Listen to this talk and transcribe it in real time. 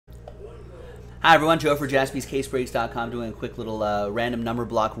Hi everyone, Joe for JaspysCaseBreaks.com doing a quick little random number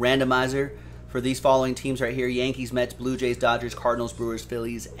block randomizer for these following teams right here: Yankees, Mets, Blue Jays, Dodgers, Cardinals, Brewers,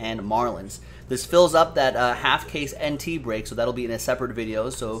 Phillies, and Marlins. This fills up that half case NT break, so that'll be in a separate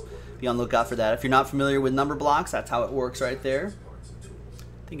video, so be on the lookout for that. If you're not familiar with number blocks, that's how it works right there.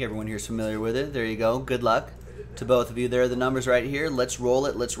 I think everyone here is familiar with it. There you go. Good luck to both of you. There are the numbers right here. Let's roll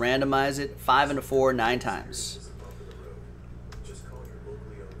it. Let's randomize it. 5 and a 4, 9 times.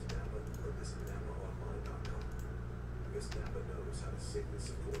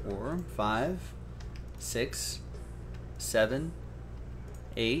 4, 5, 6, 7,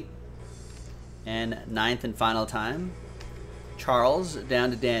 8, and 9th and final time. Charles down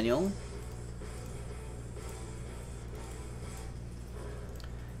to Daniel.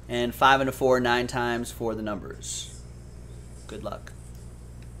 And 5 and a 4, 9 times for the numbers. Good luck.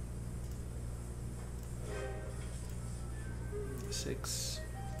 6,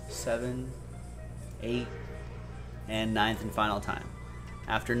 7, 8, and 9th and final time.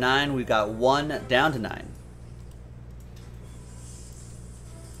 After 9, we've got 1 down to 9.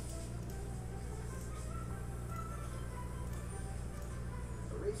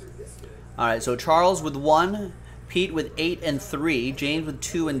 All right, so Charles with 1, Pete with 8 and 3, James with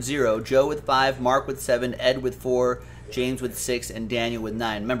 2 and 0, Joe with 5, Mark with 7, Ed with 4, James with 6, and Daniel with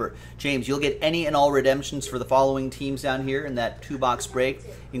 9. Remember, James, you'll get any and all redemptions for the following teams down here in that 2-box break,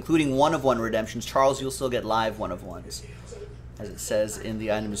 including 1-of-1 redemptions. Charles, you'll still get live 1-of-1s, as it says in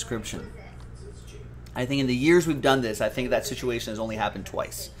the item description. I think in the years we've done this, I think that situation has only happened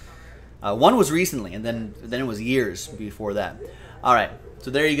twice. One was recently, and then it was years before that. All right, so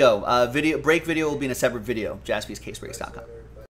there you go. Break video will be in a separate video, JaspysCaseBreaks.com.